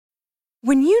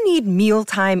When you need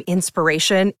mealtime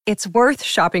inspiration, it's worth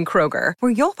shopping Kroger,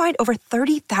 where you'll find over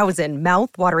 30,000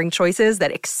 mouth-watering choices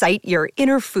that excite your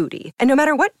inner foodie. And no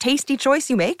matter what tasty choice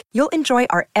you make, you'll enjoy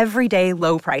our everyday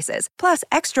low prices, plus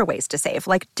extra ways to save,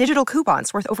 like digital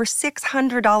coupons worth over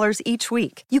 $600 each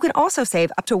week. You can also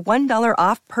save up to $1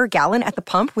 off per gallon at the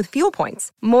pump with fuel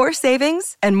points. More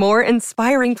savings and more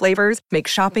inspiring flavors make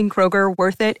shopping Kroger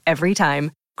worth it every time.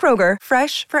 Kroger,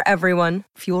 fresh for everyone.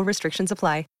 Fuel restrictions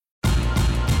apply.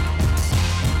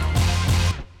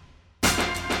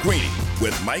 Greeny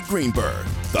with Mike Greenberg,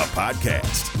 the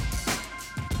podcast.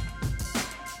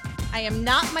 I am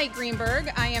not Mike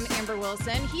Greenberg. I am Amber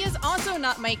Wilson. He is also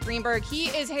not Mike Greenberg. He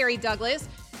is Harry Douglas.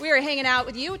 We are hanging out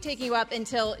with you, taking you up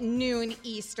until noon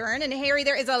Eastern. And Harry,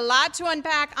 there is a lot to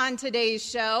unpack on today's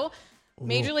show.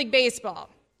 Major League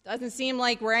Baseball. Doesn't seem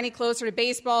like we're any closer to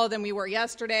baseball than we were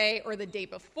yesterday or the day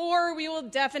before. We will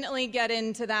definitely get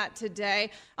into that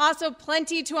today. Also,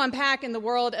 plenty to unpack in the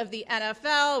world of the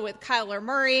NFL with Kyler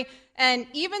Murray and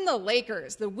even the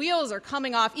Lakers. The wheels are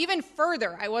coming off even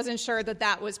further. I wasn't sure that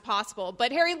that was possible.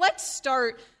 But Harry, let's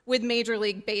start with Major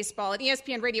League Baseball. And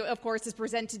ESPN Radio, of course, is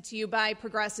presented to you by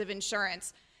Progressive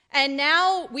Insurance. And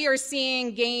now we are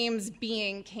seeing games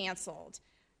being canceled.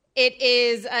 It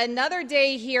is another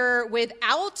day here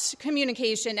without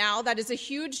communication now. That is a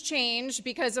huge change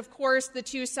because, of course, the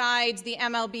two sides, the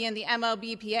MLB and the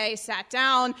MLBPA, sat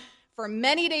down for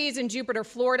many days in Jupiter,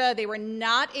 Florida. They were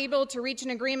not able to reach an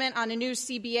agreement on a new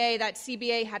CBA. That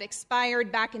CBA had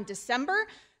expired back in December.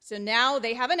 So now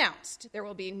they have announced there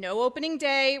will be no opening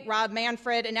day. Rob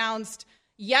Manfred announced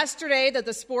yesterday that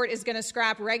the sport is going to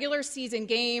scrap regular season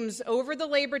games over the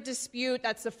labor dispute.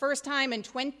 That's the first time in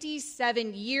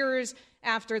 27 years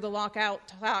after the lockout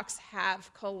talks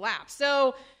have collapsed.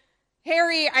 So,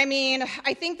 Harry, I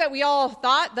think that we all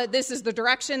thought that this is the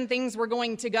direction things were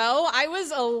going to go. I was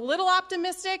a little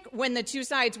optimistic when the two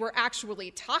sides were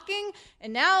actually talking,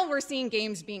 and now we're seeing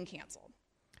games being canceled.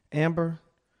 Amber,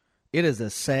 it is a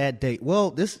sad day.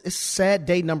 Well, this is sad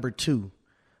day number 2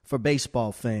 for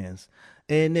baseball fans.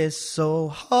 And it's so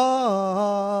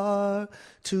hard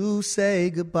to say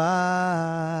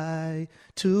goodbye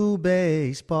to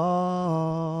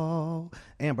baseball.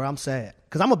 Amber, I'm sad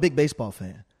because I'm a big baseball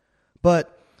fan.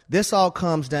 But this all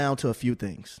comes down to a few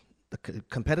things. The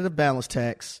competitive balance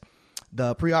tax,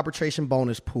 the pre-arbitration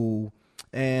bonus pool,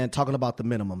 and talking about the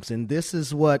minimums. And this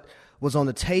is what was on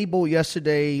the table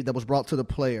yesterday that was brought to the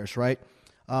players, right?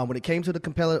 When it came to the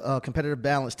competitive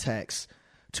balance tax,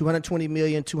 $220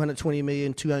 million, $220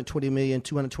 million, $220 million,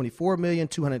 $224 million,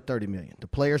 $230 million. The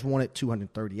players wanted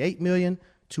 $238 million,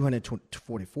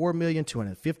 $244 million,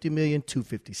 $250 million,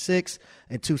 $256,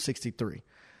 and $263.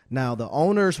 Now, the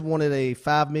owners wanted a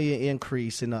 $5 million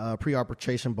increase in the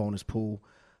pre-arbitration bonus pool,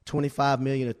 $25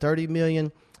 million to $30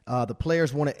 million. The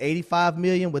players wanted $85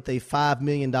 million with a $5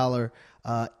 million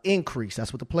increase.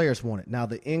 That's what the players wanted. Now,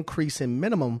 the increase in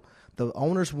minimum, the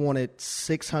owners wanted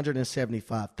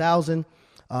 $675,000.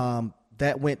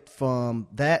 That went from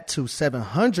that to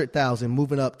 $700,000,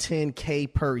 moving up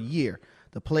 $10K per year.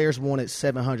 The players wanted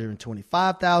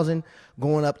 $725,000,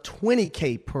 going up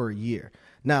 $20K per year.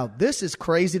 Now, this is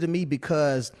crazy to me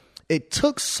because it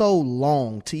took so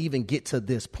long to even get to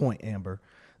this point, Amber.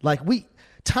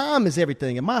 Time is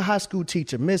everything. And my high school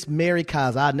teacher, Miss Mary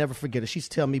Kaiser, I'll never forget it. She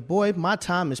used to tell me, boy, my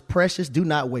time is precious. Do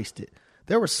not waste it.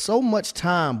 There was so much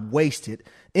time wasted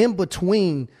in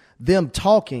between them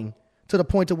talking to the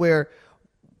point to where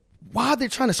why they're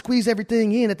trying to squeeze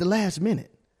everything in at the last minute,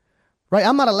 right?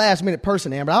 I'm not a last minute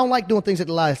person, Amber. I don't like doing things at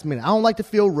the last minute. I don't like to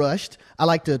feel rushed. I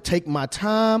like to take my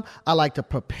time. I like to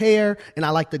prepare, and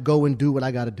I like to go and do what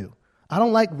I got to do. I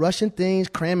don't like rushing things,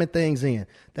 cramming things in.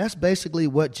 That's basically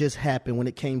what just happened when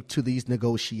it came to these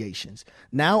negotiations.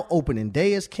 Now opening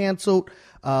day is canceled.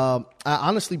 I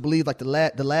honestly believe the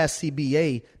last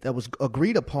CBA that was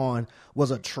agreed upon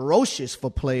was atrocious for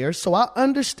players. So I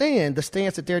understand the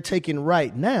stance that they're taking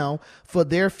right now for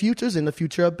their futures and the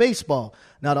future of baseball.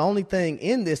 Now, the only thing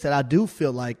in this that I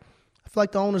feel like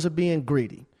the owners are being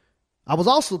greedy. I was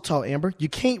also taught, Amber, you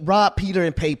can't rob Peter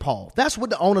and pay Paul. That's what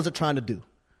the owners are trying to do.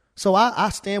 So I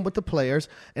stand with the players,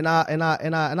 and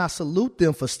I salute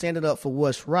them for standing up for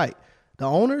what's right. The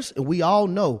owners, and we all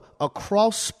know,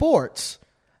 across sports,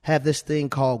 have this thing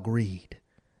called greed.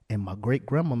 And my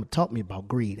great-grandmama taught me about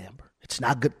greed, Amber. It's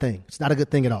not a good thing. It's not a good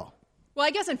thing at all. Well,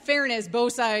 I guess in fairness,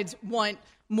 both sides want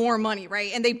more money,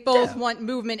 right? And they both want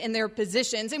movement in their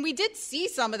positions. And we did see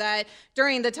some of that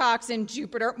during the talks in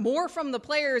Jupiter, more from the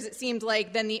players, it seemed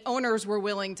like, than the owners were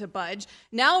willing to budge.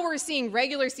 Now we're seeing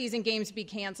regular season games be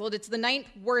canceled. It's the 9th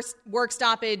worst work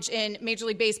stoppage in Major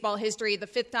League Baseball history, the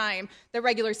 5th time that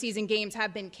regular season games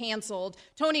have been canceled.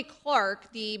 Tony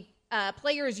Clark, the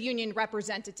Players Union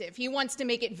representative, he wants to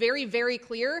make it very, very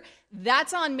clear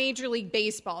that's on Major League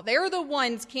Baseball. They're the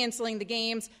ones canceling the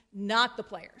games, not the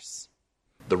players.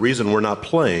 The reason we're not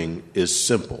playing is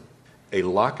simple. A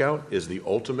lockout is the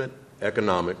ultimate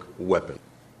economic weapon.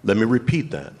 Let me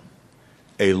repeat that.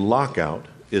 A lockout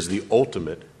is the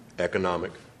ultimate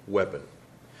economic weapon.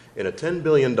 In a $10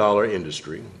 billion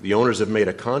industry, the owners have made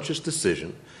a conscious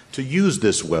decision to use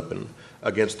this weapon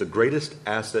against the greatest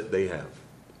asset they have,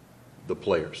 the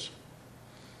players.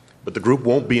 But the group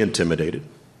won't be intimidated.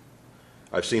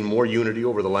 I've seen more unity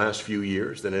over the last few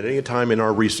years than at any time in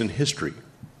our recent history.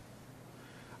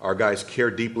 Our guys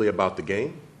care deeply about the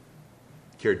game,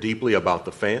 care deeply about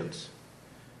the fans,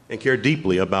 and care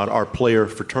deeply about our player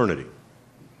fraternity.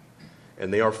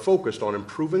 And they are focused on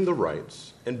improving the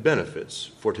rights and benefits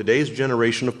for today's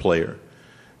generation of player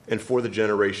and for the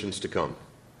generations to come.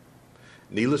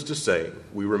 Needless to say,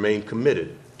 we remain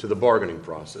committed to the bargaining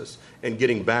process and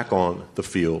getting back on the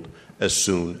field as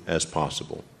soon as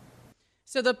possible.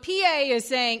 So the PA is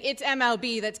saying it's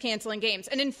MLB that's canceling games.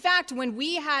 And in fact, when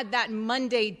we had that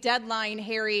Monday deadline,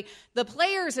 Harry, the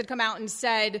players had come out and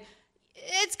said,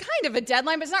 it's kind of a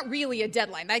deadline, but it's not really a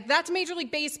deadline. Like, that's Major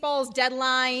League Baseball's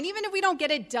deadline. Even if we don't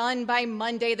get it done by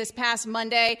Monday, this past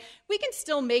Monday, we can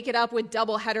still make it up with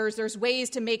doubleheaders. There's ways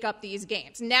to make up these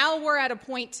games. Now we're at a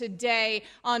point today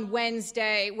on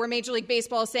Wednesday where Major League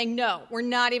Baseball is saying, no, we're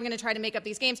not even going to try to make up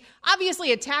these games.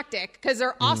 Obviously a tactic, because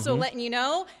they're also letting you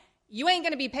know you ain't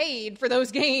going to be paid for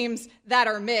those games that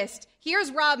are missed. Here's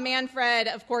Rob Manfred,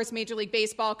 of course, Major League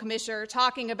Baseball commissioner,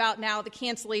 talking about now the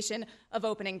cancellation of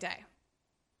opening day.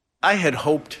 I had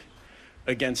hoped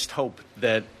against hope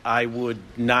that I would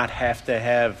not have to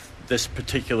have this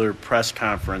particular press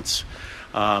conference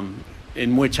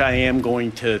in which I am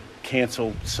going to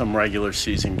cancel some regular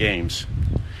season games.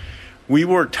 We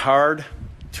worked hard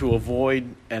to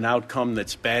avoid an outcome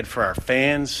that's bad for our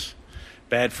fans,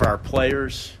 bad for our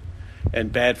players,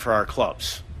 and bad for our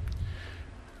clubs.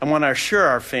 I want to assure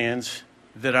our fans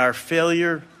that our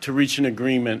failure to reach an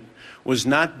agreement was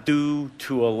not due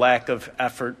to a lack of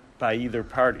effort by either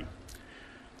party.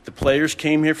 The players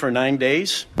came here for 9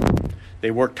 days.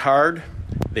 They worked hard.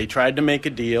 They tried to make a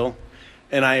deal,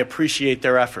 and I appreciate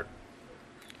their effort.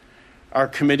 Our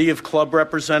committee of club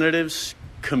representatives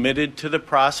committed to the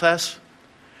process.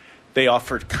 They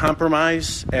offered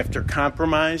compromise after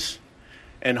compromise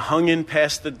and hung in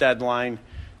past the deadline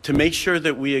to make sure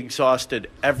that we exhausted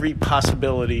every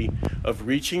possibility of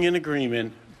reaching an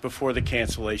agreement before the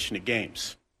cancellation of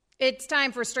games. It's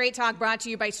time for Straight Talk, brought to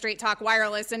you by Straight Talk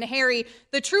Wireless. And Harry,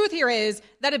 the truth here is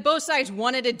that if both sides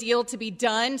wanted a deal to be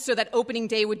done so that opening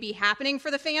day would be happening for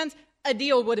the fans, a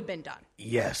deal would have been done.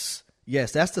 Yes,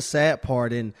 that's the sad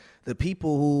part. And the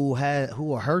people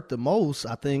who are hurt the most,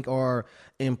 I think, are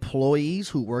employees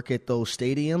who work at those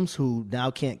stadiums who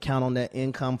now can't count on that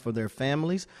income for their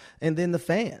families, and then the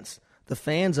fans. The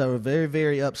fans are very,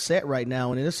 very upset right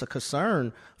now, and it's a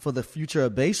concern for the future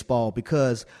of baseball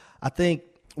because I think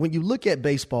when you look at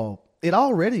baseball, it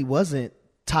already wasn't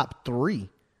top 3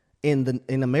 in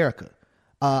America.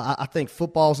 I think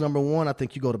football's number 1. I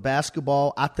think you go to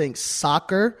basketball. I think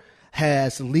soccer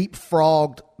has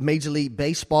leapfrogged Major League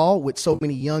Baseball with so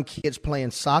many young kids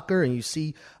playing soccer, and you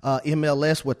see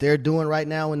MLS, what they're doing right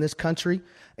now in this country,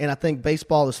 and I think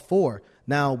baseball is 4.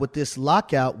 Now, with this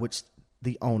lockout, which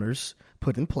the owners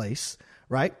put in place,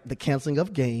 right, the canceling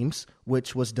of games,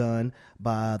 which was done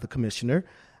by the commissioner,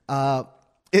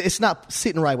 it's not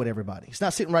sitting right with everybody. It's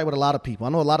not sitting right with a lot of people. I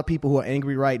know a lot of people who are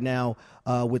angry right now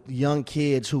with young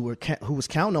kids who was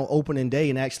counting on opening day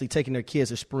and actually taking their kids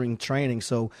to spring training.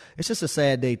 So it's just a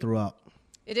sad day throughout.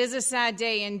 It is a sad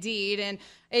day indeed, and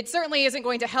it certainly isn't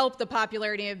going to help the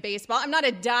popularity of baseball. I'm not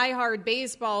a diehard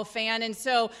baseball fan, and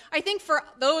so I think for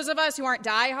those of us who aren't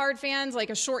diehard fans,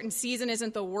 like a shortened season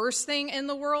isn't the worst thing in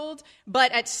the world,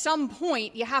 but at some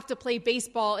point you have to play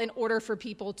baseball in order for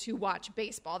people to watch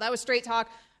baseball. That was Straight Talk,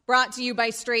 brought to you by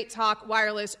Straight Talk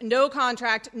Wireless. No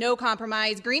contract, no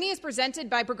compromise. Greenie is presented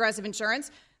by Progressive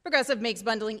Insurance. Progressive makes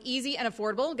bundling easy and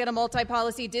affordable. Get a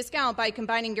multi-policy discount by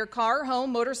combining your car,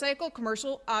 home, motorcycle,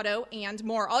 commercial, auto, and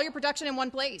more. All your protection in one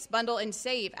place. Bundle and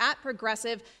save at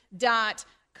Progressive.com.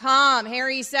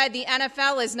 Harry said the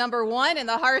NFL is number 1 in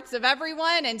the hearts of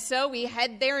everyone, and so we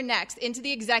head there next into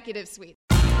the executive suite.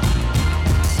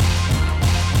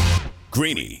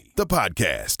 Greeny, the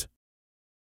podcast.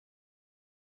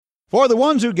 For the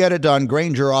ones who get it done,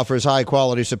 Grainger offers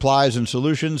high-quality supplies and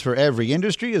solutions for every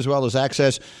industry, as well as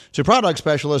access to product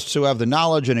specialists who have the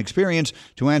knowledge and experience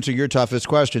to answer your toughest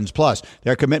questions. Plus,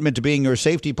 their commitment to being your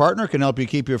safety partner can help you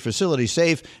keep your facility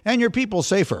safe and your people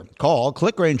safer. Call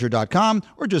clickgrainger.com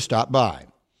or just stop by.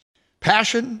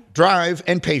 Passion, drive,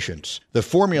 and patience. The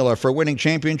formula for winning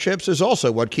championships is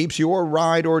also what keeps your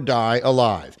ride or die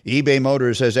alive. eBay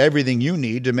Motors has everything you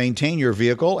need to maintain your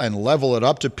vehicle and level it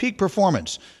up to peak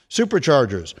performance.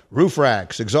 Superchargers, roof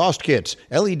racks, exhaust kits,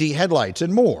 LED headlights,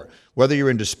 and more. Whether you're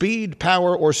into speed,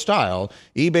 power, or style,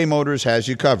 eBay Motors has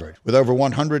you covered. With over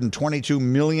 122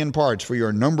 million parts for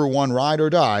your number one ride or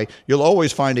die, you'll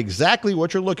always find exactly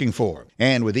what you're looking for.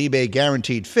 And with eBay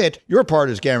Guaranteed Fit, your part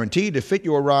is guaranteed to fit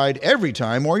your ride every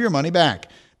time or your money back.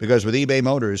 Because with eBay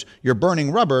Motors, you're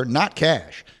burning rubber, not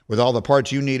cash. With all the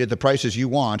parts you need at the prices you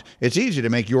want, it's easy to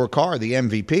make your car the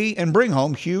MVP and bring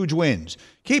home huge wins.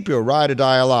 Keep your ride or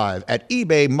die alive at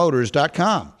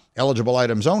ebaymotors.com. Eligible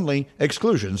items only.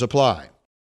 Exclusions apply.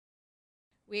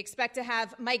 We expect to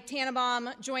have Mike Tannenbaum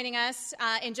joining us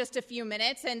in just a few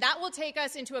minutes, and that will take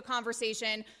us into a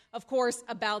conversation, of course,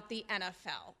 about the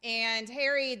NFL. And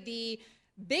Harry, the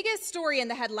biggest story in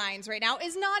the headlines right now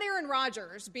is not Aaron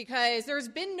Rodgers, because there's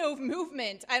been no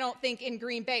movement, I don't think, in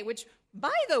Green Bay, which, by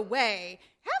the way,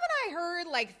 haven't I heard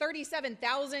like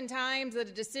 37,000 times that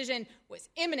a decision was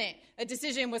imminent, a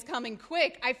decision was coming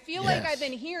quick? I feel like I've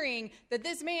been hearing that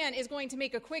this man is going to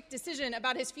make a quick decision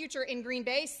about his future in Green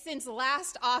Bay since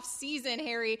last offseason,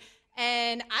 Harry.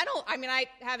 And I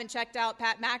haven't checked out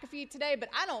Pat McAfee today, but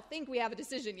I don't think we have a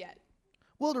decision yet.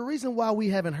 Well, the reason why we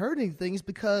haven't heard anything is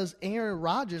because Aaron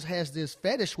Rodgers has this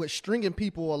fetish with stringing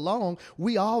people along.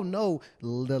 We all know,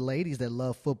 the ladies that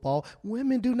love football,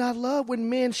 women do not love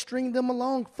when men string them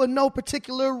along for no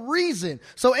particular reason.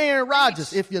 So Aaron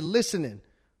Rodgers, if you're listening,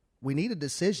 we need a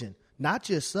decision. Not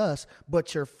just us,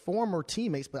 but your former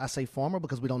teammates. But I say former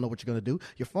because we don't know what you're going to do.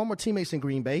 Your former teammates in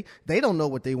Green Bay, they don't know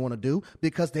what they want to do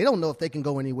because they don't know if they can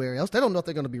go anywhere else. They don't know if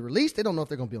they're going to be released. They don't know if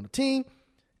they're going to be on the team.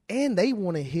 And they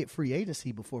want to hit free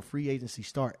agency before free agency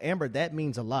start. Amber, that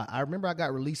means a lot. I remember I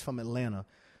got released from Atlanta.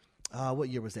 What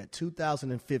year was that?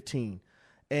 2015.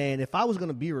 And if I was going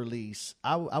to be released,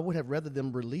 I would have rather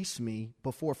them release me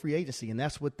before free agency, and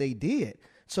that's what they did.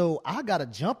 So I got a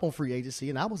jump on free agency,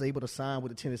 and I was able to sign with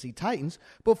the Tennessee Titans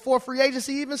before free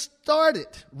agency even started,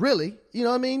 really. You know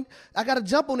what I mean? I got a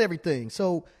jump on everything.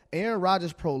 So Aaron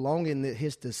Rodgers prolonging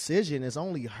his decision is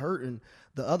only hurting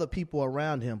the other people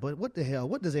around him. But what the hell?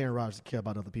 What does Aaron Rodgers care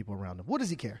about other people around him? What does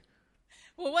he care?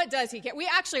 Well, what does he care? We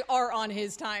actually are on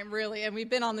his time, really, and we've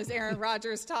been on this Aaron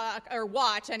Rodgers talk, or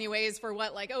watch anyways, for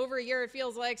over a year it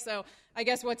feels like. So I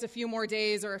guess what's a few more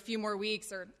days or a few more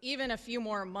weeks or even a few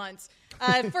more months.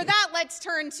 For that, let's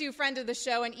turn to friend of the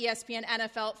show and ESPN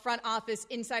NFL front office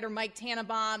insider Mike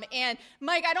Tannenbaum. And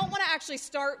Mike, I don't want to actually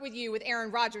start with you with Aaron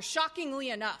Rodgers.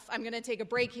 Shockingly enough, I'm going to take a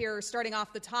break here, starting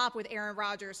off the top with Aaron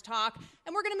Rodgers talk.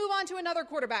 And we're going to move on to another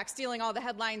quarterback stealing all the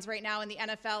headlines right now in the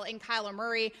NFL, in Kyler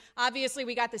Murray. Obviously,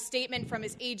 we got the statement from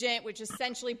his agent, which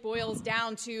essentially boils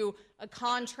down to a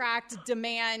contract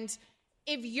demand.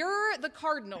 If you're the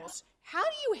Cardinals, how do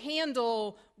you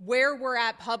handle where we're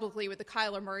at publicly with the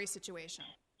Kyler Murray situation?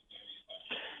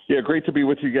 Yeah, great to be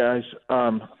with you guys.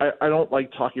 I don't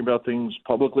like talking about things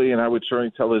publicly, and I would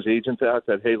certainly tell his agent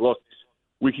that, hey, look,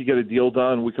 we could get a deal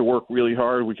done. We could work really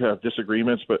hard. We could have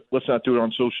disagreements, but let's not do it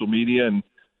on social media. And,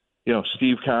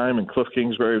 Steve Keim and Cliff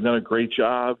Kingsbury have done a great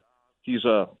job. He's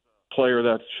a player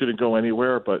that shouldn't go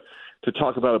anywhere, but to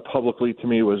talk about it publicly to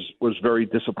me was very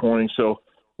disappointing. So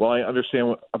while I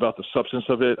understand about the substance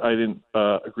of it, I didn't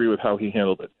agree with how he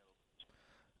handled it.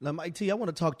 Now, Mike T, I want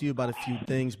to talk to you about a few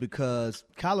things because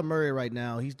Kyler Murray right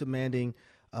now, he's demanding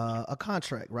a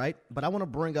contract, right? But I want to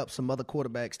bring up some other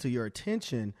quarterbacks to your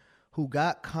attention who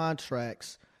got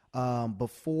contracts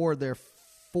before their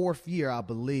fourth year, I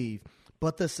believe,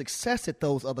 but the success that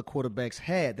those other quarterbacks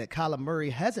had that Kyler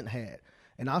Murray hasn't had.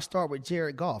 And I'll start with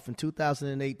Jared Goff. In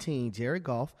 2018, Jared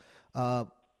Goff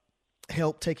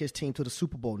helped take his team to the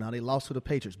Super Bowl. Now, they lost to the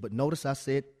Patriots, but notice I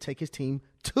said take his team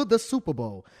to the Super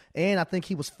Bowl. And I think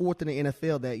he was fourth in the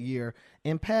NFL that year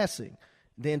in passing.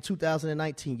 Then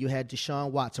 2019, you had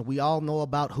Deshaun Watson. We all know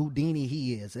about Houdini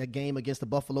he is. That game against the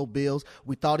Buffalo Bills,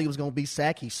 we thought he was going to be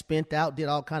sacked. He spent out, did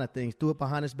all kind of things, threw it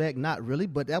behind his back. Not really,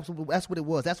 but that's what it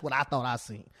was. That's what I thought I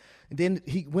seen. And then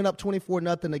he went up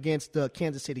 24-0 against the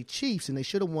Kansas City Chiefs, and they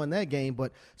should have won that game,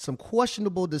 but some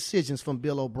questionable decisions from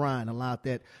Bill O'Brien allowed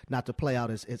that not to play out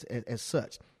as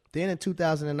such. Then in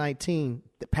 2019,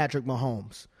 Patrick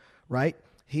Mahomes, right?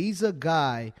 He's a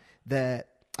guy that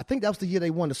I think that was the year they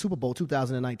won the Super Bowl,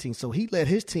 2019. So he led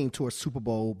his team to a Super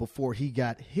Bowl before he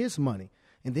got his money.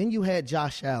 And then you had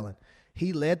Josh Allen.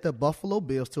 He led the Buffalo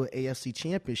Bills to an AFC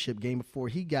Championship game before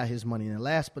he got his money. And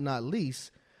last but not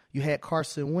least, you had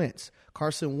Carson Wentz.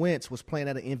 Carson Wentz was playing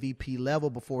at an MVP level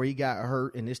before he got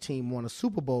hurt, and his team won a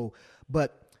Super Bowl.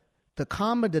 But the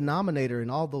common denominator in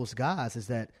all those guys is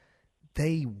that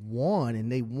they won,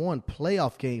 and they won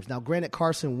playoff games. Now, granted,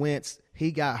 Carson Wentz,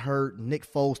 he got hurt.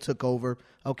 Nick Foles took over.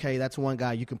 Okay, that's one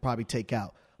guy you can probably take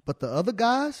out. But the other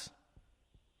guys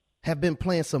have been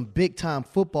playing some big-time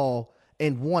football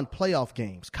and won playoff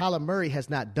games. Kyler Murray has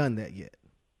not done that yet.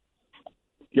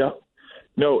 Yeah.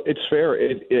 No, it's fair.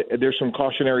 There's some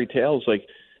cautionary tales. Like,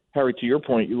 Harry, to your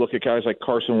point, you look at guys like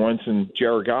Carson Wentz and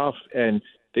Jared Goff, and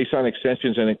they signed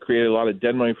extensions, and it created a lot of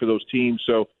dead money for those teams.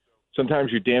 So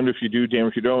sometimes you're damned if you do, damned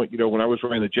if you don't. You know, when I was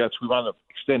running the Jets, we wound up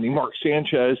extending Mark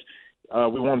Sanchez.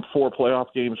 We won 4 playoff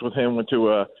games with him, went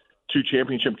to 2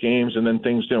 championship games, and then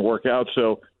things didn't work out.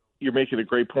 So you're making a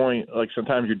great point. Like,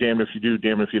 sometimes you're damned if you do,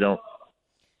 damned if you don't.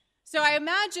 So I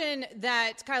imagine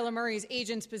that Kyler Murray's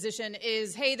agent's position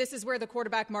is, hey, this is where the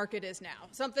quarterback market is now.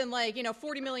 Something like,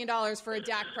 $40 million for a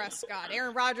Dak Prescott.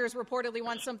 Aaron Rodgers reportedly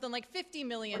wants something like $50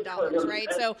 million, right?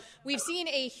 So we've seen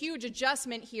a huge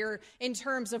adjustment here in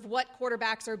terms of what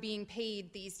quarterbacks are being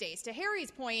paid these days. To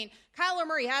Harry's point, Kyler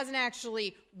Murray hasn't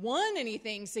actually won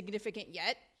anything significant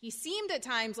yet. He seemed at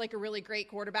times like a really great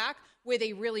quarterback with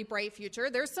a really bright future.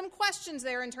 There's some questions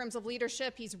there in terms of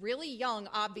leadership. He's really young,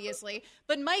 obviously.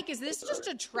 But, Mike, is this just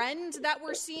a trend that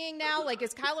we're seeing now? Like,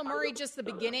 is Kyler Murray just the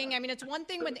beginning? I mean, it's one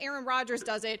thing when Aaron Rodgers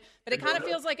does it, but it kind of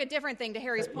feels like a different thing, to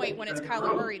Harry's point, when it's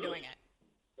Kyler Murray doing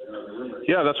it.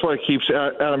 Yeah, that's why it keeps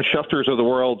Adam Schefter's of the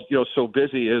world, so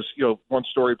busy is, one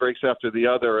story breaks after the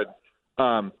other.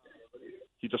 And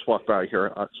he just walked by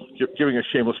here, giving a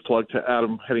shameless plug to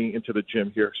Adam heading into the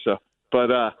gym here.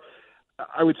 But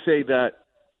I would say that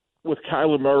with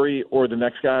Kyler Murray or the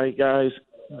next guys,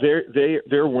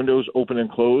 their windows open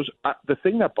and close. The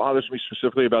thing that bothers me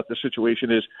specifically about this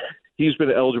situation is he's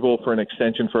been eligible for an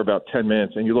extension for about 10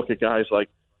 minutes. And you look at guys like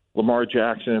Lamar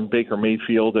Jackson and Baker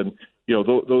Mayfield, and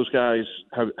those guys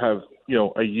have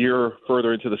a year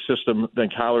further into the system than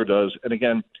Kyler does. And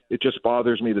again, it just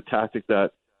bothers me, the tactic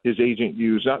that his agent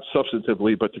used, not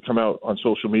substantively, but to come out on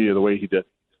social media the way he did.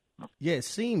 Yeah, it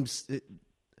seems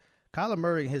Kyler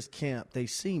Murray and his camp, they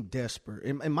seem desperate.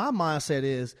 And my mindset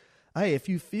is, hey, if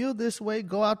you feel this way,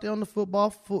 go out there on the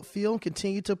football field and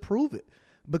continue to prove it.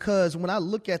 Because when I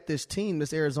look at this team,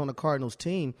 this Arizona Cardinals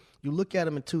team, you look at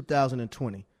them in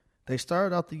 2020. They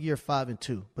started out the year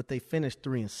 5-2, but they finished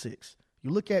 3-6. You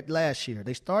look at last year,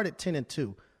 they started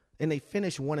 10-2. And they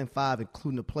finished 1-5,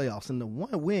 including the playoffs. And the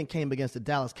one win came against the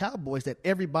Dallas Cowboys that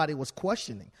everybody was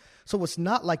questioning. So it's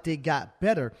not like they got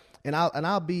better. And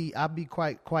I'll be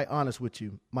quite honest with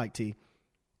you, Mike T.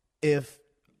 If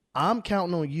I'm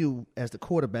counting on you as the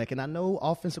quarterback, and I know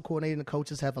offensive coordinator and the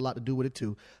coaches have a lot to do with it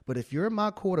too, but if you're my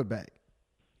quarterback,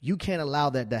 you can't allow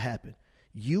that to happen.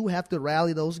 You have to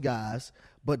rally those guys.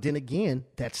 But then again,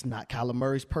 that's not Kyler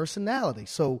Murray's personality.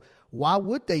 So why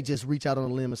would they just reach out on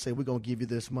a limb and say, we're going to give you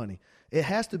this money? It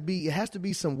has to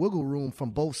be some wiggle room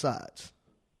from both sides.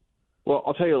 Well,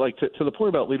 I'll tell you, like, to the point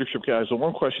about leadership, guys, the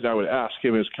one question I would ask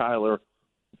him is, Kyler,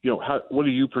 what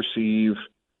do you perceive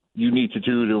you need to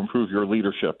do to improve your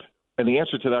leadership? And the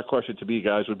answer to that question to me,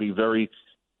 guys, would be very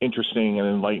interesting and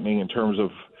enlightening in terms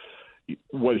of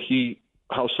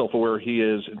how self-aware he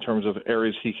is in terms of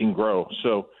areas he can grow.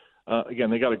 So, again,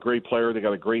 they got a great player. They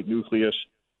got a great nucleus.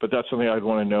 But that's something I'd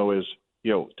want to know is,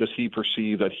 does he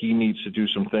perceive that he needs to do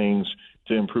some things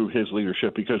to improve his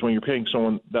leadership? Because when you're paying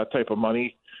someone that type of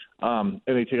money and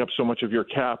they take up so much of your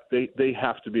cap, they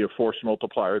have to be a force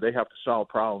multiplier. They have to solve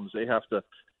problems. They have to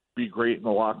be great in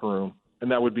the locker room. And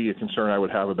that would be a concern I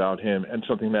would have about him, and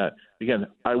something that, again,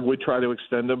 I would try to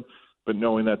extend him, but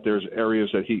knowing that there's areas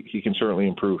that he can certainly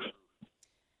improve.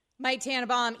 Mike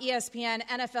Tannenbaum, ESPN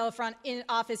NFL front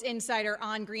office insider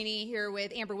on Greeny, here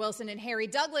with Amber Wilson and Harry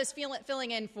Douglas filling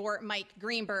in for Mike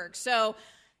Greenberg. So,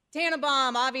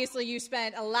 Tannenbaum, obviously you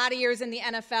spent a lot of years in the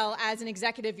NFL as an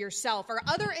executive yourself. Are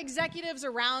other executives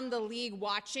around the league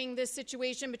watching this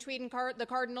situation between the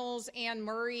Cardinals and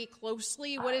Murray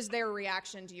closely? What is their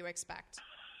reaction, do you expect?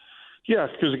 Yeah,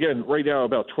 because, again, right now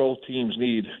about 12 teams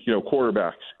need,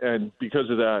 quarterbacks. And because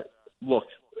of that, look,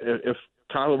 if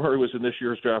Kyler Murray was in this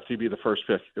year's draft, he'd be the first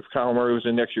pick. If Kyler Murray was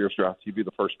in next year's draft, he'd be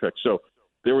the first pick. So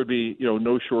there would be,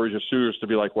 no shortage of suitors to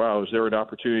be like, wow, is there an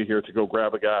opportunity here to go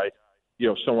grab a guy,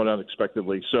 somewhat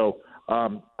unexpectedly? So I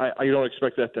don't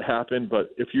expect that to happen. But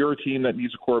if you're a team that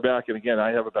needs a quarterback, and again,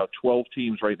 I have about 12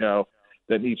 teams right now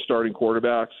that need starting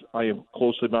quarterbacks. I am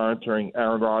closely monitoring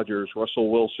Aaron Rodgers,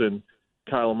 Russell Wilson,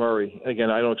 Kyler Murray.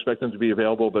 Again, I don't expect them to be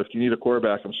available, but if you need a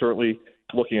quarterback, I'm certainly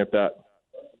looking at that.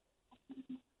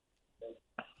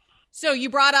 So you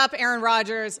brought up Aaron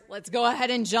Rodgers. Let's go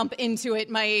ahead and jump into it,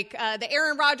 Mike. The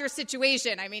Aaron Rodgers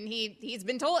situation. I mean, he's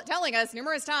been telling us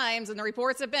numerous times, and the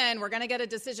reports have been, we're going to get a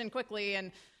decision quickly.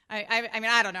 And I mean,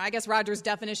 I don't know. I guess Rodgers'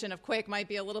 definition of quick might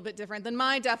be a little bit different than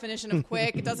my definition of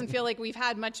quick. It doesn't feel like we've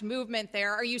had much movement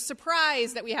there. Are you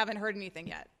surprised that we haven't heard anything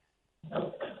yet?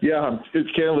 Yeah, I'm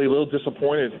candidly a little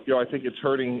disappointed. I think it's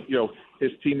hurting,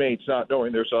 his teammates not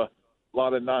knowing there's a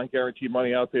lot of non-guaranteed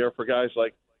money out there for guys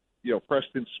like,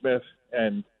 Preston Smith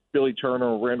and Billy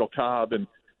Turner, Randall Cobb. And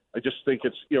I just think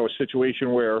it's, a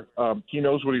situation where he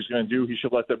knows what he's going to do. He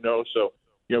should let them know. So,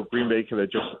 Green Bay can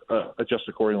adjust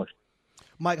accordingly.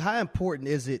 Mike, how important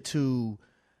is it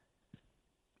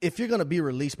if you're going to be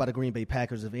released by the Green Bay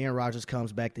Packers, if Aaron Rodgers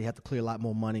comes back, they have to clear a lot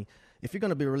more money. If you're going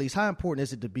to be released, how important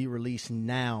is it to be released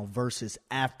now versus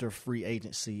after free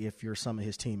agency if you're some of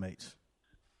his teammates?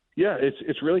 Yeah,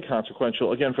 it's really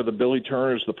consequential. Again, for the Billy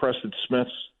Turners, the Preston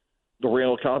Smiths, the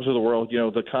Randall Cobbs of the world,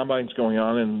 the combine's going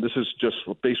on, and this is just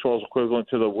baseball's equivalent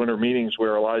to the winter meetings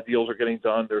where a lot of deals are getting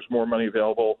done. There's more money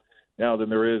available now than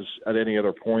there is at any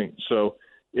other point. So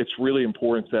it's really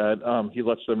important that he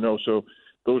lets them know. So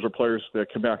those are players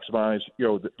that can maximize,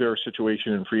 their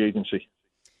situation in free agency.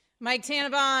 Mike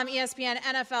Tannenbaum, ESPN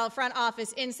NFL front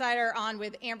office insider, on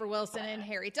with Amber Wilson and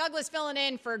Harry Douglas filling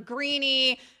in for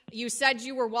Greeny. You said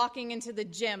you were walking into the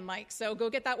gym, Mike, so go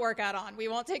get that workout on. We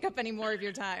won't take up any more of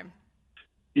your time.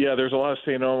 Yeah, there's a lot of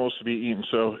St. Elmo's to be eaten.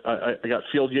 So I got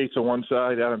Field Yates on one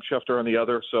side, Adam Schefter on the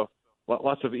other. So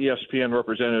lots of ESPN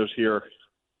representatives here.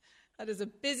 That is a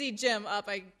busy gym up,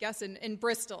 I guess, in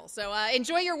Bristol. So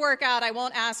enjoy your workout. I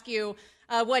won't ask you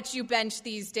what you bench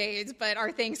these days, but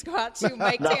our thanks go out to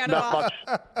Mike Tannenbaum.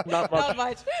 Not much. All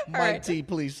Mike right. T,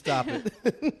 please stop it.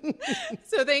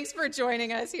 So thanks for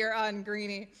joining us here on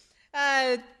Greeny.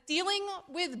 Dealing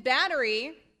with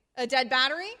a dead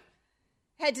battery?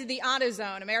 Head to the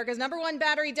AutoZone, America's #1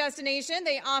 battery destination.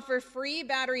 They offer free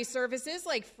battery services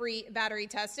like free battery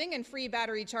testing and free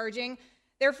battery charging.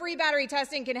 Their free battery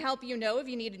testing can help you know if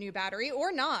you need a new battery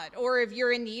or not, or if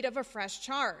you're in need of a fresh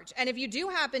charge. And if you do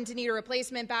happen to need a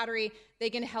replacement battery,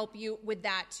 they can help you with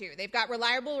that too. They've got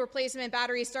reliable replacement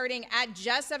batteries starting at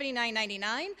just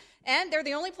 $79.99, and they're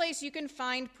the only place you can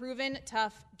find proven,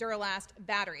 tough, Duralast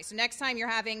batteries. So next time you're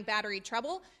having battery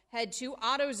trouble, head to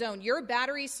AutoZone, your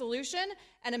battery solution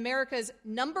and America's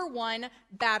 #1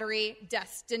 battery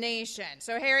destination.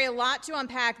 So, Harry, a lot to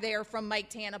unpack there from Mike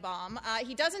Tannenbaum.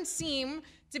 He doesn't seem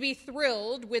to be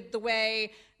thrilled with the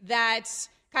way that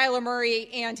Kyler Murray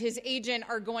and his agent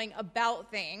are going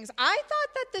about things. I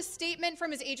thought that the statement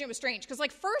from his agent was strange because,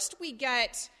 first we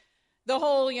get the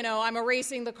whole, I'm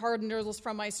erasing the Cardinals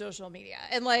from my social media.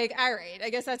 And all right, I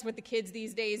guess that's what the kids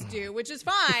these days do, which is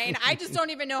fine. I just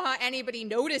don't even know how anybody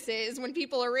notices when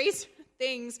people erase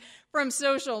things from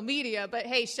social media. But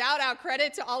hey, shout out,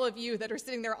 credit to all of you that are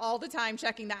sitting there all the time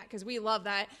checking that, because we love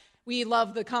that. We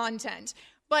love the content.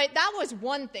 But that was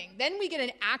one thing. Then we get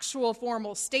an actual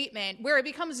formal statement where it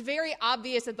becomes very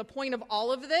obvious that the point of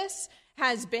all of this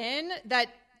has been that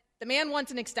the man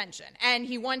wants an extension, and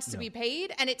he wants to be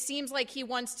paid, and it seems like he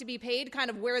wants to be paid kind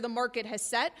of where the market has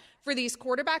set for these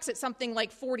quarterbacks at something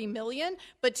like $40 million.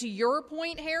 But to your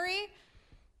point, Harry,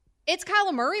 it's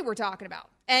Kyler Murray we're talking about.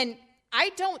 And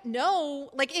I don't know,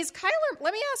 let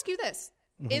me ask you this.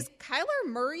 Mm-hmm. Is Kyler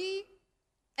Murray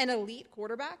an elite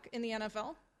quarterback in the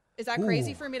NFL? Is that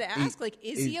crazy for me to ask?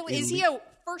 Is he a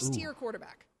first-tier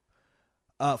quarterback?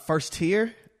 First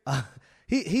tier?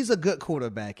 He's a good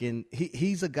quarterback, and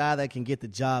he's a guy that can get the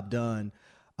job done.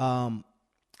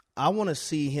 I want to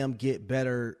see him get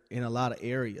better in a lot of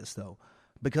areas, though,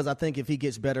 because I think if he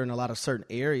gets better in a lot of certain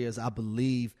areas, I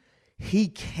believe he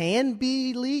can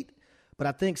be elite. But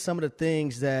I think some of the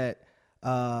things that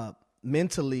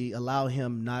mentally allow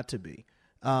him not to be.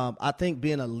 I think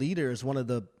being a leader is one of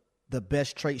the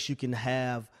best traits you can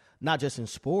have, not just in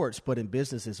sports, but in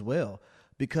business as well,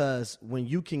 because when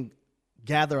you can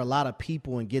gather a lot of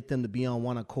people and get them to be on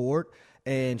one accord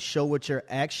and show with your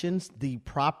actions the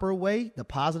proper way, the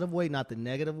positive way, not the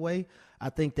negative way, I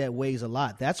think that weighs a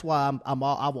lot. That's why I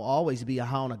will always be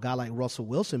high on a guy like Russell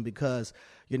Wilson, because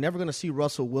you're never going to see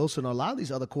Russell Wilson or a lot of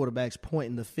these other quarterbacks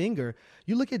pointing the finger.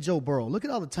 You look at Joe Burrow. Look at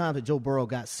all the times that Joe Burrow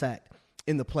got sacked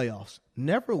in the playoffs.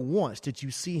 Never once did you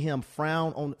see him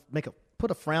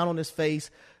put a frown on his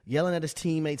face, yelling at his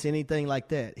teammates, anything like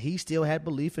that. He still had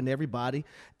belief in everybody,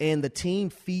 and the team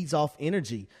feeds off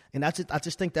energy. And I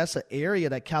just think that's an area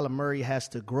that Kyler Murray has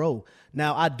to grow.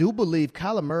 Now, I do believe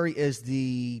Kyler Murray is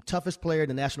the toughest player in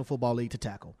the National Football League to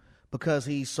tackle because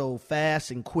he's so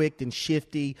fast and quick and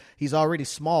shifty. He's already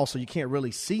small, so you can't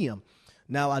really see him.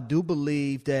 Now, I do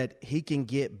believe that he can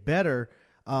get better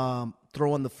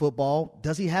throwing the football.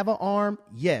 Does he have an arm?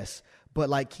 Yes. But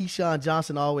like Keyshawn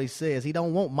Johnson always says, he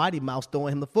don't want Mighty Mouse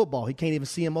throwing him the football. He can't even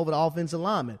see him over the offensive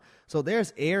lineman. So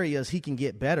there's areas he can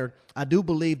get better. I do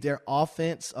believe their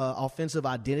offensive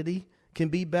identity can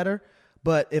be better.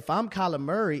 But if I'm Kyler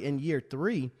Murray in year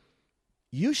 3,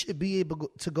 you should be able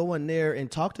to go in there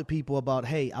and talk to people about,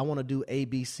 hey, I want to do A,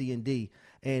 B, C, and D.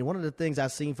 And one of the things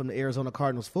I've seen from the Arizona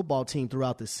Cardinals football team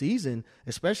throughout the season,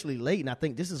 especially late, and I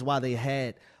think this is why they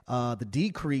had the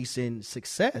decrease in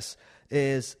success,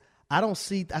 is I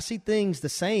see things the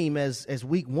same as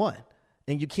week 1.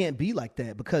 And you can't be like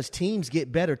that because teams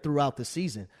get better throughout the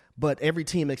season. But every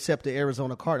team except the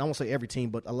Arizona Cardinals, I won't say every team,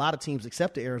 but a lot of teams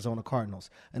except the Arizona Cardinals.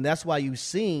 And that's why you've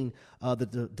seen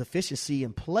the deficiency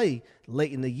in play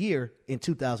late in the year in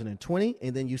 2020,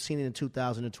 and then you've seen it in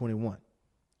 2021.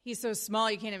 He's so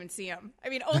small you can't even see him. I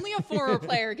mean, only a former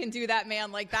player can do that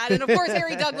man like that. And, of course,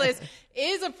 Harry Douglas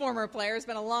is a former player.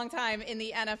 Spent a long time in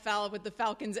the NFL with the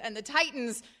Falcons and the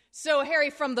Titans. So,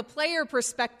 Harry, from the player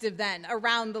perspective then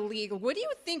around the league, what do you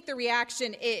think the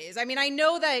reaction is? I mean, I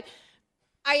know that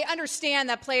I understand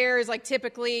that players, like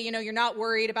typically, you're not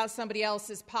worried about somebody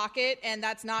else's pocket, and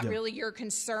that's not really your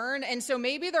concern. And so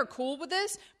maybe they're cool with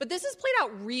this, but this is played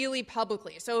out really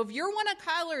publicly. So if you're one of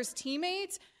Kyler's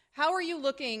teammates, how are you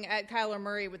looking at Kyler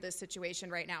Murray with this situation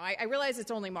right now? I realize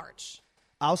it's only March.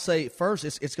 I'll say first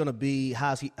it's going to be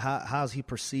how's he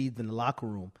perceived in the locker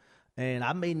room. And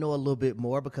I may know a little bit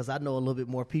more because I know a little bit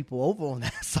more people over on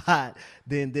that side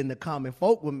than the common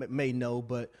folk may know.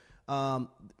 But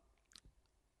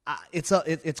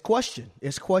it's question.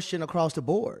 It's question across the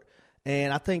board.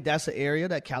 And I think that's an area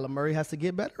that Kyler Murray has to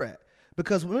get better at.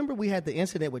 Because remember we had the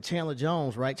incident with Chandler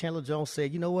Jones, right? Chandler Jones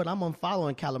said, you know what, I'm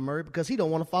unfollowing Kyler Murray because he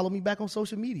don't want to follow me back on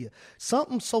social media.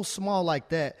 Something so small like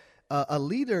that, a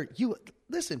leader,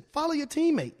 follow your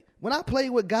teammate. When I play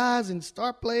with guys and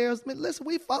star players, man, listen,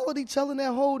 we followed each other in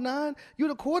that whole 9. You're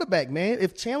the quarterback, man.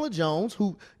 If Chandler Jones,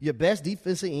 who your best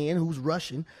defensive end, who's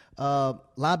rushing,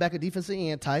 linebacker defensive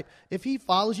end type, if he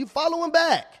follows you, follow him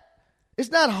back. It's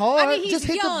not hard. I mean, he's just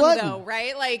hit young, the button. though,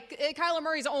 right? Like, Kyler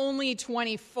Murray's only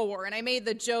 24, and I made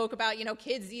the joke about,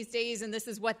 kids these days, and this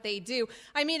is what they do.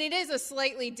 I mean, it is a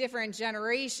slightly different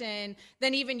generation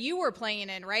than even you were playing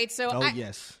in, right? So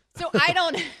yes. So I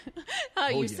don't.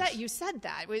 You said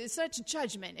that with such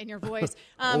judgment in your voice.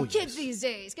 Kids these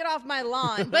days, get off my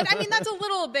lawn. But I mean, that's a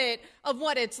little bit of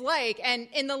what it's like. And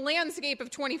in the landscape of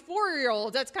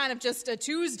 24-year-olds, that's kind of just a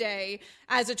Tuesday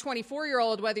as a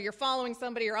 24-year-old, whether you're following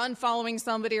somebody or unfollowing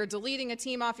somebody or deleting a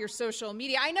team off your social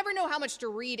media. I never know how much to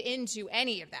read into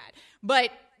any of that. But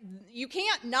you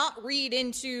can't not read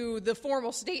into the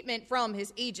formal statement from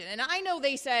his agent. And I know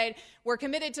they said, we're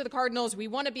committed to the Cardinals, we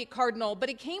want to be Cardinal, but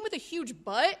it came with a huge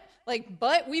but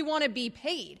we want to be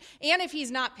paid. And if he's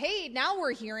not paid, now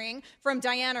we're hearing from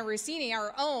Diana Rossini,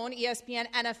 our own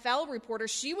ESPN NFL reporter.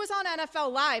 She was on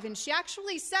NFL Live, and she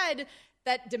actually said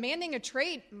that demanding a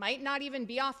trade might not even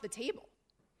be off the table.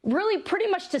 Really, pretty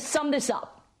much to sum this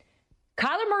up,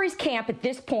 Kyler Murray's camp at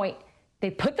this point, they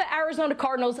put the Arizona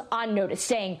Cardinals on notice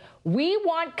saying, we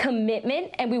want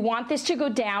commitment and we want this to go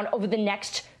down over the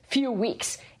next few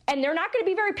weeks. And they're not going to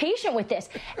be very patient with this.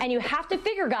 And you have to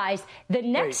figure, guys, the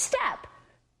next step,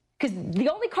 because the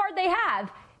only card they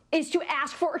have is to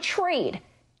ask for a trade.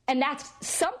 And that's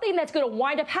something that's going to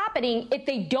wind up happening if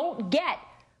they don't get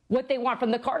what they want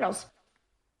from the Cardinals.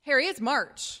 Harry, it's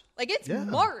March.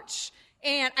 March.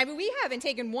 And I mean, we haven't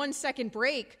taken 1 second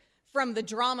break from the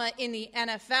drama in the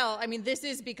NFL. I mean, this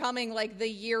is becoming like the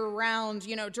year-round,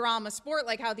 drama sport,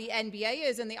 like how the NBA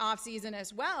is in the offseason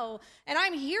as well. And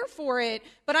I'm here for it,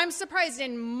 but I'm surprised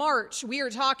in March we are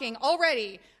talking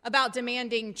already about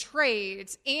demanding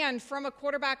trades. And from a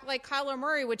quarterback like Kyler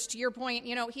Murray, which to your point,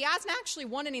 he hasn't actually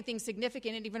won anything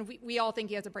significant, and even we all think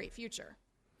he has a bright future.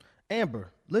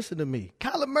 Amber, listen to me.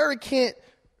 Kyler Murray can't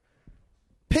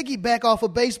piggyback off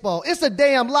of baseball. It's a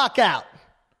damn lockout.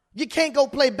 You can't go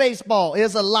play baseball.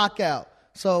 It's a lockout.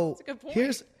 So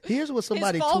here's what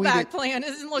somebody tweeted. His fallback plan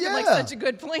isn't looking like such a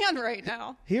good plan right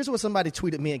now. Here's what somebody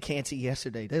tweeted me and Canty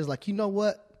yesterday. They was like, you know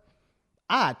what?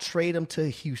 I trade him to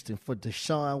Houston for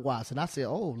Deshaun Watson. I said,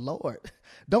 oh, Lord,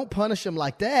 don't punish him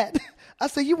like that. I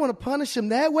said, you want to punish him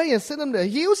that way and send him to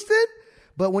Houston?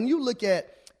 But when you look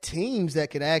at teams that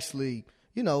can actually,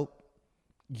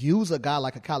 use a guy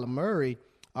like a Kyler Murray.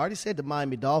 I already said the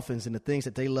Miami Dolphins and the things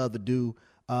that they love to do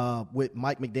with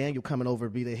Mike McDaniel coming over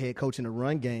to be the head coach in the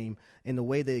run game, and the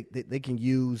way they can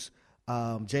use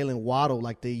Jalen Waddle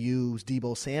like they use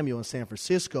Deebo Samuel in San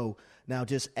Francisco. Now,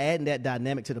 just adding that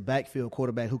dynamic to the backfield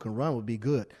quarterback who can run would be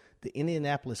good. The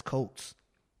Indianapolis Colts,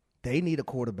 they need a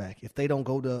quarterback. If they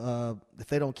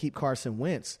don't keep Carson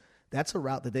Wentz, that's a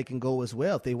route that they can go as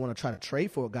well if they want to try to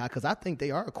trade for a guy, because I think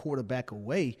they are a quarterback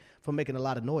away from making a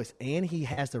lot of noise. And he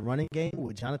has the running game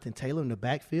with Jonathan Taylor in the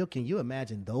backfield. Can you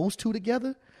imagine those two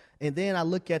together? And then I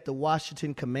look at the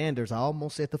Washington Commanders. I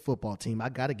almost said the football team. I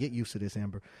got to get used to this,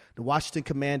 Amber. The Washington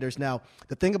Commanders. Now,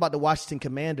 the thing about the Washington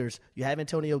Commanders, you have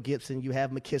Antonio Gibson, you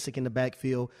have McKissick in the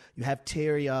backfield, you have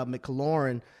Terry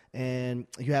McLaurin, and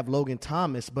you have Logan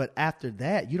Thomas. But after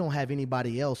that, you don't have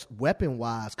anybody else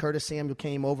weapon-wise. Curtis Samuel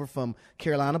came over from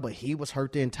Carolina, but he was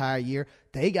hurt the entire year.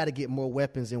 They got to get more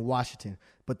weapons in Washington.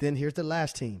 But then here's the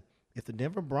last team. If the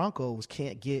Denver Broncos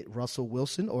can't get Russell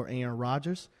Wilson or Aaron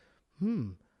Rodgers,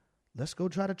 let's go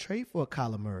try to trade for a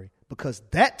Kyler Murray, because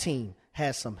that team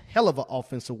has some hell of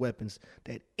offensive weapons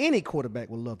that any quarterback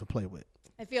would love to play with.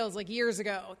 It feels like years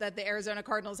ago that the Arizona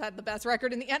Cardinals had the best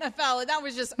record in the NFL, and that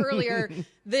was just earlier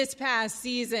this past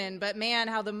season. But, man,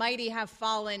 how the mighty have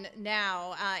fallen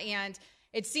now. And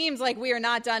it seems like we are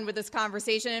not done with this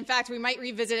conversation. In fact, we might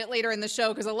revisit it later in the show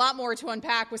because a lot more to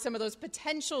unpack with some of those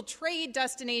potential trade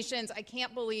destinations. I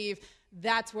can't believe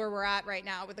that's where we're at right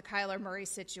now with the Kyler Murray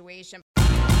situation.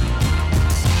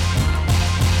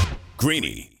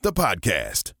 Greeny, the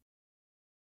podcast.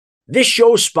 This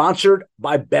show is sponsored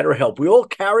by BetterHelp. We all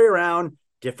carry around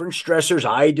different stressors.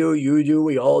 I do, you do,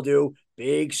 we all do,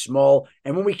 big, small.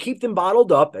 And when we keep them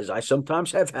bottled up, as I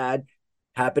sometimes have had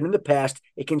happen in the past,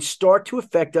 it can start to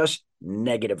affect us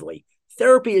negatively.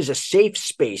 Therapy is a safe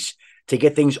space to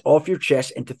get things off your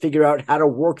chest and to figure out how to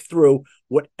work through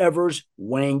whatever's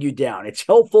weighing you down. It's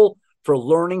helpful for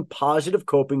learning positive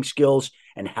coping skills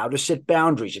and how to set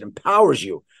boundaries. It empowers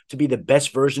you to be the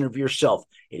best version of yourself.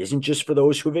 It isn't just for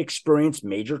those who've experienced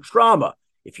major trauma.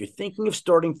 If you're thinking of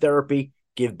starting therapy,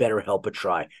 give BetterHelp a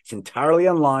try. It's entirely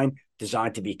online,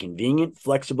 designed to be convenient,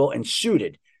 flexible, and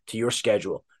suited to your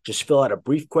schedule. Just fill out a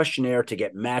brief questionnaire to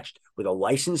get matched with a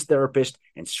licensed therapist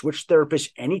and switch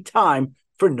therapists anytime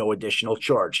for no additional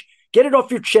charge. Get it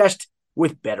off your chest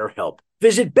with BetterHelp.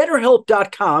 Visit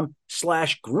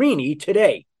BetterHelp.com/Greeny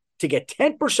today to get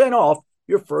 10% off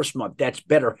your first month. That's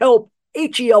BetterHelp,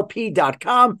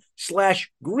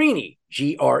 HELP.com/Greeny,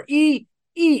 GREENY.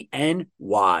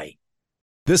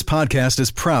 This podcast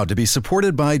is proud to be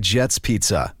supported by Jets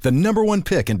Pizza, the #1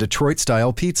 pick in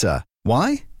Detroit-style pizza.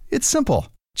 Why? It's simple.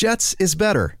 Jets is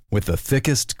better. With the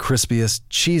thickest, crispiest,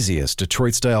 cheesiest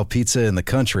Detroit-style pizza in the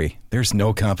country, there's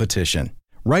no competition.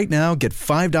 Right now, get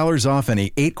 $5 off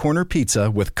any 8-corner pizza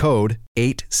with code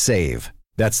 8SAVE.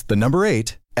 That's the number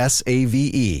 8,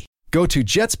 SAVE. Go to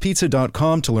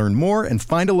jetspizza.com to learn more and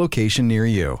find a location near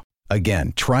you.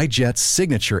 Again, try Jet's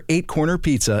signature 8-corner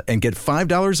pizza and get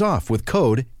 $5 off with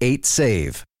code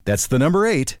 8SAVE. That's the number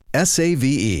 8,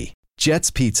 SAVE.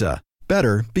 Jet's Pizza.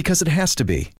 Better because it has to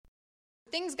be.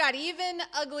 Things got even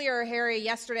uglier, Harry,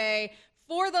 yesterday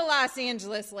for the Los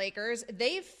Angeles Lakers.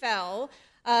 They fell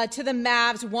to the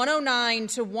Mavs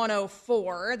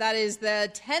 109-104. That is the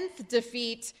 10th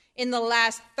defeat in the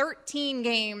last 13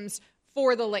 games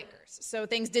for the Lakers. So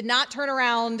things did not turn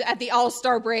around at the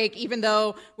All-Star break, even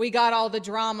though we got all the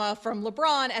drama from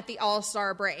LeBron at the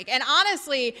All-Star break. And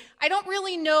honestly, I don't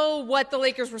really know what the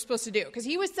Lakers were supposed to do, because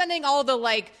he was sending all the,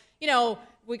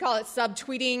 we call it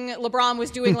subtweeting. LeBron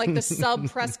was doing the sub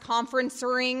press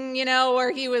conferencing,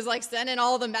 where he was sending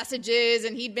all the messages,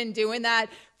 and he'd been doing that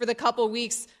for the couple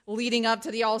weeks leading up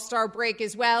to the All-Star break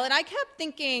as well. And I kept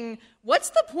thinking,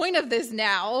 what's the point of this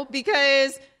now?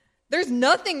 Because there's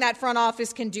nothing that front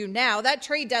office can do now. That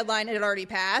trade deadline had already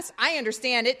passed. I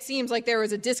understand it seems like there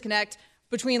was a disconnect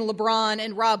between LeBron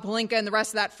and Rob Pelinka and the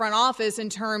rest of that front office in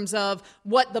terms of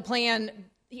what the plan,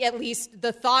 at least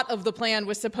the thought of the plan,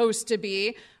 was supposed to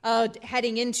be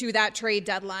heading into that trade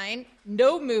deadline.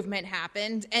 No movement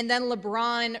happened. And then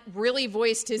LeBron really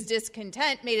voiced his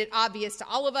discontent, made it obvious to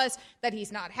all of us that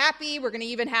he's not happy. We're going to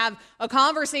even have a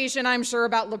conversation, I'm sure,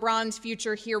 about LeBron's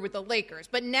future here with the Lakers.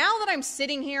 But now that I'm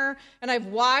sitting here and I've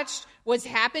watched what's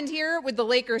happened here with the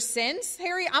Lakers since,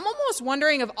 Harry, I'm almost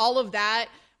wondering if all of that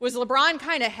was LeBron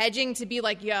kind of hedging to be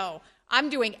like, yo, I'm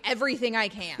doing everything I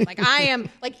can. I am,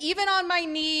 even on my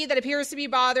knee that appears to be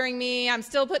bothering me, I'm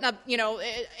still putting up,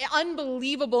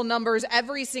 unbelievable numbers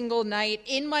every single night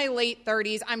in my late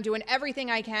 30s. I'm doing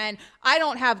everything I can. I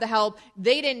don't have the help.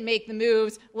 They didn't make the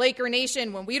moves. Laker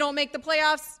Nation, when we don't make the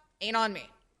playoffs, ain't on me.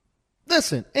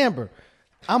 Listen, Amber,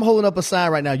 I'm holding up a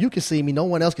sign right now. You can see me. No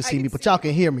one else can see me, but y'all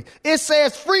can hear me. It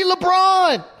says, "Free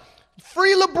LeBron!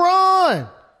 Free LeBron!"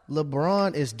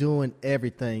 LeBron is doing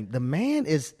everything. The man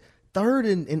is third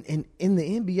in the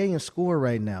NBA in score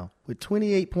right now with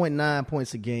 28.9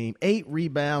 points a game, 8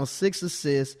 rebounds, 6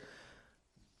 assists.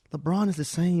 LeBron is the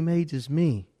same age as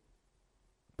me.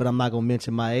 But I'm not going to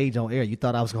mention my age on air. You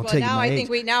thought I was going to tell you my age.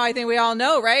 Now I think we all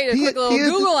know, right? A quick little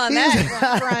Google on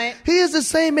that front. He is the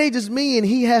same age as me, and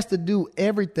he has to do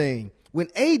everything. When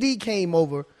AD came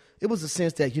over, it was a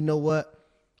sense that, you know what?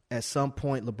 At some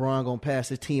point, LeBron going to pass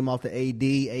his team off to AD.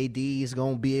 AD is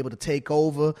going to be able to take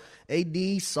over.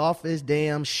 AD, soft as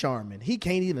damn Charmin. He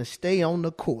can't even stay on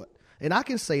the court. And I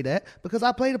can say that because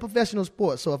I played a professional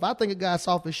sport. So if I think a guy's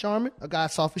soft as Charmin, a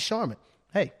guy's soft as Charmin.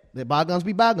 Hey, let bygones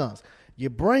be bygones. You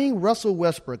bring Russell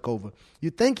Westbrook over. You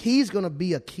think he's going to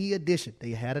be a key addition.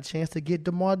 They had a chance to get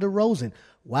DeMar DeRozan.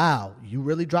 Wow, you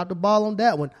really dropped the ball on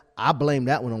that one. I blame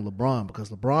that one on LeBron because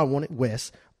LeBron wanted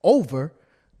West over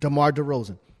DeMar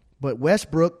DeRozan. But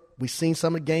Westbrook, we've seen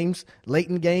some of the games, late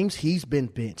in games, he's been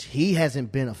benched. He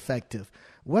hasn't been effective.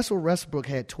 Russell Westbrook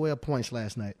had 12 points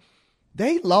last night.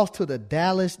 They lost to the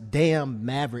Dallas damn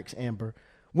Mavericks, Amber.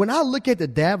 When I look at the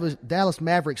Dallas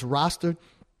Mavericks roster,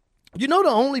 you know the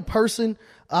only person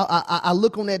I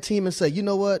look on that team and say, you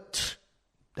know what,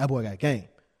 that boy got game.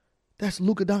 That's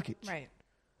Luka Doncic. Right.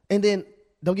 And then,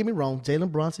 don't get me wrong,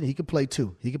 Jalen Brunson, he can play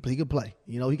too. He can play.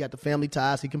 You know, he got the family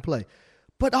ties, he can play.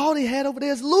 But all they had over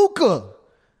there is Luka.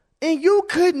 And you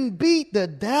couldn't beat the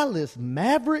Dallas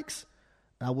Mavericks.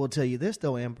 I will tell you this,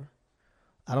 though, Amber.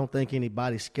 I don't think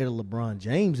anybody's scared of LeBron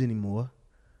James anymore.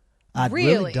 I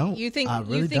really don't. You think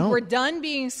we're done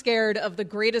being scared of the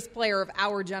greatest player of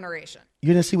our generation?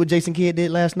 You didn't see what Jason Kidd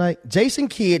did last night? Jason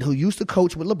Kidd, who used to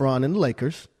coach with LeBron in the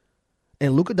Lakers,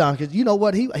 and Luka Doncic, you know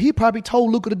what? He probably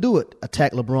told Luka to do it.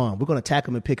 Attack LeBron. We're going to attack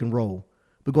him and pick and roll.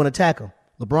 We're going to attack him.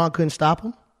 LeBron couldn't stop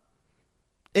him.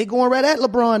 They going right at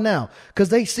LeBron now because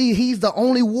they see he's the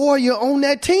only warrior on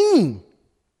that team.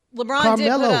 LeBron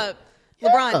Carmelo. did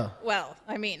put up.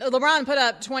 LeBron put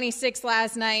up 26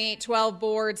 last night, 12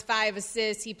 boards, 5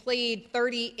 assists. He played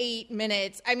 38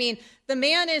 minutes. I mean, the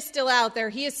man is still out there.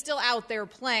 He is still out there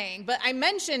playing. But I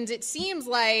mentioned it seems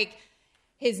like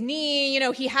his knee,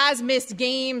 he has missed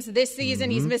games this season.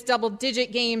 Mm-hmm. He's missed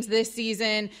double-digit games this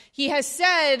season. He has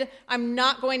said, I'm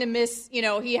not going to miss,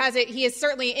 he has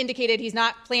certainly indicated he's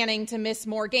not planning to miss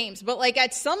more games. But,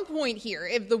 at some point here,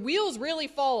 if the wheels really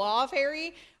fall off,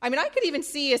 Harry, I could even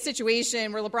see a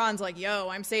situation where LeBron's like, yo,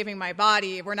 I'm saving my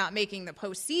body if we're not making the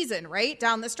postseason, right,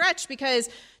 down the stretch. Because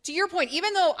to your point,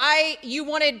 even though you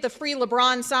wanted the free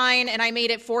LeBron sign and I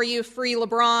made it for you, free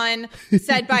LeBron,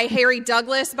 said by Harry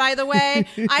Douglas, by the way,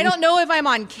 I don't know if I'm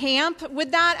on camp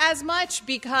with that as much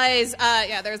because,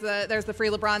 there's the free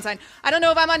LeBron sign. I don't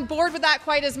know if I'm on board with that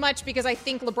quite as much because I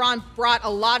think LeBron brought a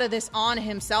lot of this on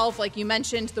himself. Like you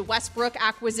mentioned, the Westbrook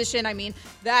acquisition,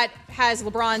 that has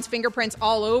LeBron's fingerprints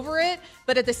all over it.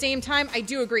 But at the same time, I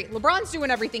do agree. LeBron's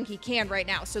doing everything he can right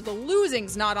now. So the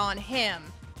losing's not on him.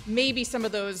 Maybe some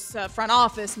of those front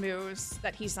office moves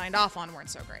that he signed off on weren't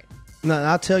so great. No,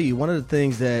 I'll tell you, one of the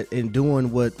things that in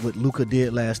doing what Luka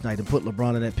did last night and put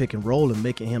LeBron in that pick and roll and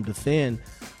making him defend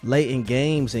late in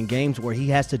games and games where he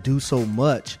has to do so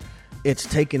much, it's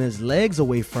taking his legs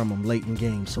away from him late in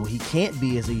games. So he can't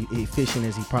be as efficient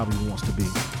as he probably wants to be.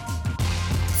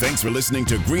 Thanks for listening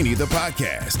to Greeny the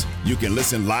podcast. You can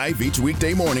listen live each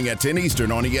weekday morning at 10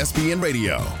 Eastern on ESPN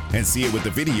Radio and see it with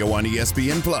the video on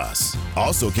ESPN Plus.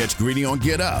 Also catch Greeny on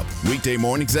Get Up weekday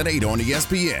mornings at 8 on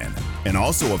ESPN and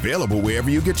also available wherever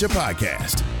you get your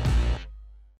podcast.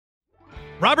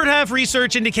 Robert Half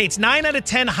research indicates 9 out of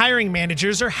 10 hiring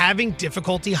managers are having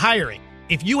difficulty hiring.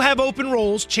 If you have open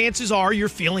roles, chances are you're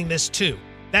feeling this too.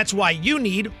 That's why you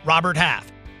need Robert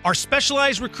Half. Our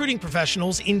specialized recruiting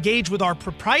professionals engage with our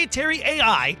proprietary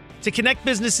AI to connect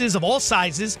businesses of all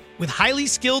sizes with highly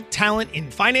skilled talent in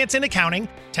finance and accounting,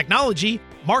 technology,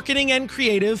 marketing and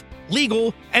creative,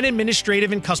 legal, and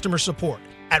administrative and customer support.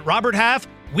 At Robert Half,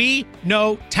 we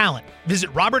know talent.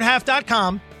 Visit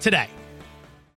roberthalf.com today.